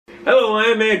Hello,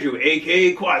 I'm Andrew,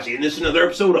 aka Quassi, and this is another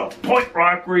episode of Point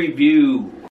Rock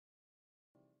Review.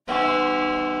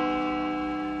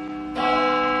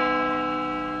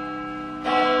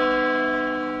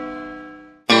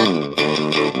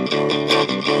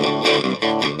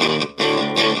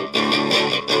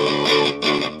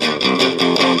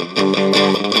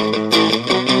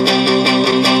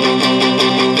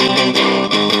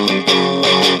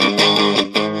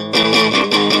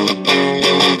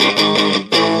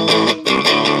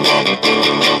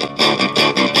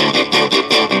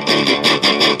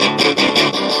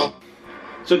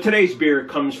 So today's beer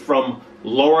comes from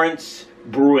Lawerence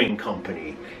Brewing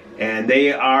Company, and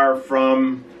they are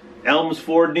from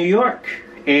Elmsford, New York.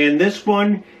 And this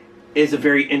one is a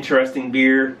very interesting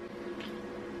beer.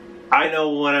 I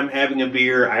know when I'm having a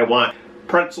beer, I want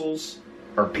pretzels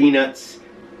or peanuts,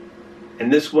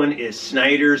 and this one is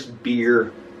Snyder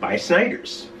Bier by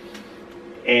Snyder's.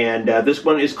 And this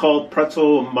one is called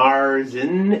Pretzel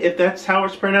Marzen, if that's how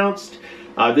it's pronounced.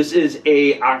 This is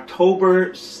a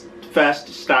Oktoberfest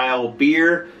style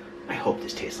beer. I hope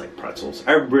this tastes like pretzels.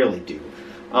 I really do.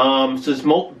 So it's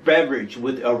malt beverage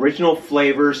with original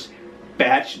flavors,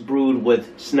 batch brewed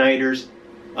with Snyder's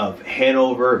of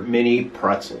Hanover mini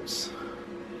pretzels.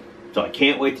 So I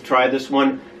can't wait to try this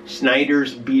one.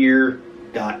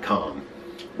 SnydersBier.com,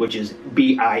 which is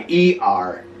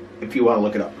B-I-E-R if you want to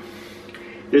look it up.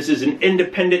 This is an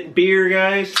independent beer,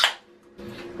 guys.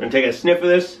 I'm gonna take a sniff of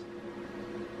this.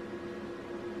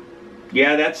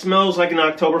 Yeah, that smells like an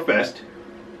Oktoberfest.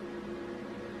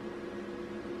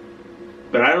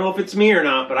 But I don't know if it's me or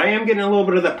not, but I am getting a little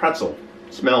bit of that pretzel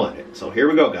smell in it. So here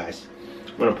we go, guys.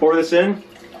 I'm going to pour this in.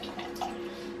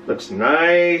 Looks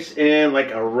nice and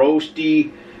like a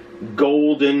roasty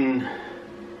golden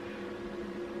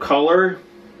color.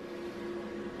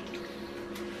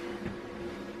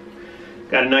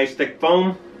 Got a nice thick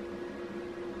foam.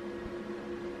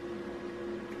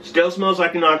 Still smells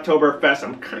like an Oktoberfest.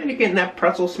 I'm kind of getting that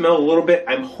pretzel smell a little bit.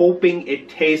 I'm hoping it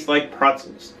tastes like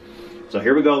pretzels. So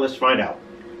here we go. Let's find out.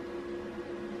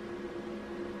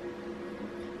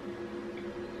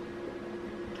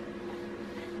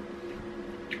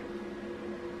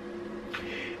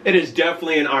 It is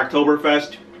definitely an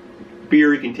Oktoberfest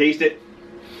beer. You can taste it.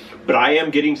 But I am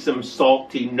getting some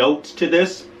salty notes to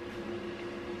this.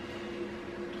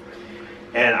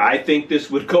 And I think this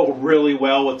would go really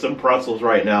well with some pretzels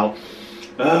right now.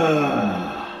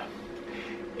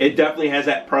 It definitely has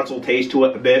that pretzel taste to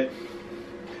it a bit.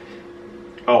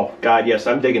 Oh, God, yes,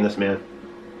 I'm digging this, man.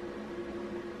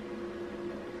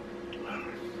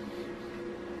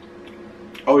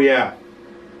 Oh, yeah.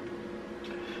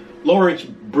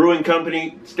 Lawerence Brewing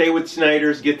Company, stay with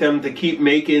Snyder's. Get them to keep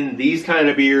making these kind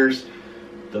of beers.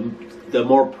 The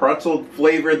more pretzel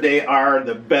flavored they are,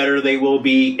 the better they will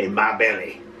be in my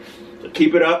belly. So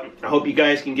keep it up. I hope you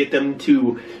guys can get them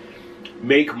to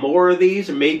make more of these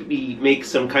and maybe make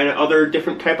some kind of other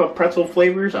different type of pretzel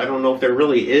flavors. I don't know if there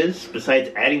really is, besides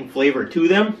adding flavor to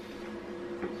them.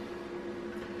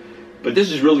 But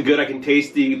this is really good. I can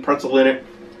taste the pretzel in it.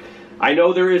 I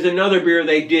know there is another beer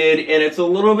they did, and it's a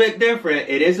little bit different.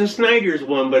 It is a Snyder's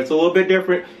one, but it's a little bit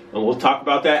different, and we'll talk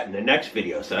about that in the next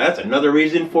video. So that's another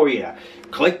reason for you.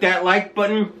 Click that like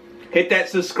button, hit that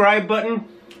subscribe button,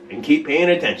 and keep paying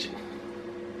attention.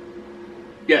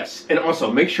 Yes, and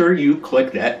also make sure you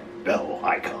click that bell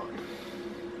icon.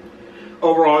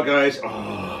 Overall, guys,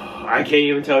 I can't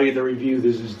even tell you the review.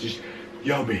 This is just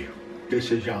yummy.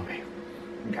 This is yummy.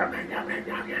 Yummy, yummy,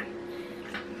 yummy.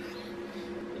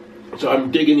 So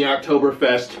I'm digging the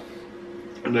Oktoberfest,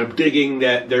 and I'm digging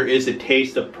that there is a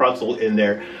taste of pretzel in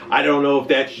there. I don't know if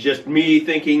that's just me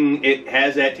thinking it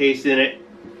has that taste in it,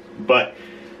 but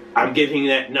I'm getting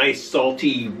that nice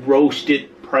salty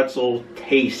roasted pretzel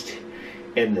taste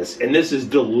in this, and this is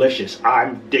delicious.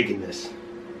 I'm digging this.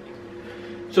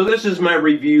 So this is my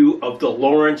review of the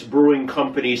Lawerence Brewing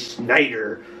Company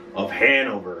Snyder of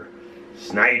Hanover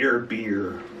Snyder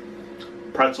Bier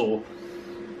Pretzel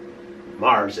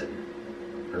Marzen.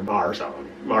 Or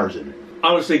Marzen.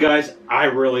 Honestly, guys, I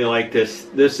really like this.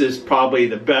 This is probably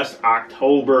the best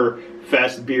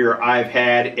Oktoberfest beer I've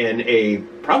had in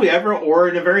probably ever or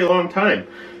in a very long time.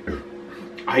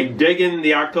 I dig in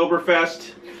the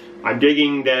Oktoberfest. I'm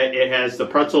digging that it has the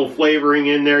pretzel flavoring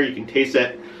in there. You can taste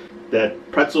that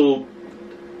pretzel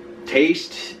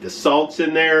taste. The salt's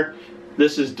in there.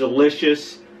 This is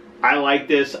delicious. I like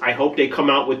this. I hope they come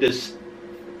out with this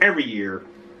every year,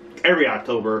 every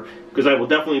October, because I will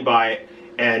definitely buy it.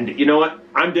 And you know what?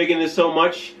 I'm digging this so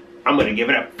much, I'm going to give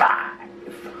it a 5.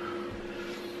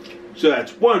 So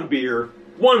that's one beer,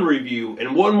 one review,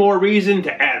 and one more reason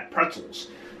to add pretzels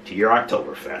to to your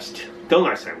Oktoberfest. Till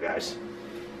next time, guys.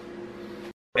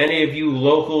 Any of you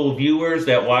local viewers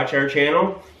that watch our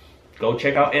channel, go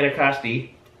check out Anacostia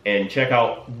and check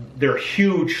out their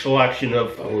huge selection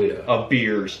of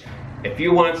beers. If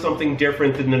you want something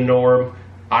different than the norm,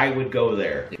 I would go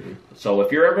there. So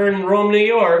if you're ever in Rome, New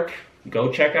York,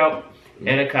 go check out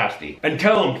Anacostia. And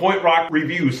tell them Point Rock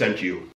Review sent you.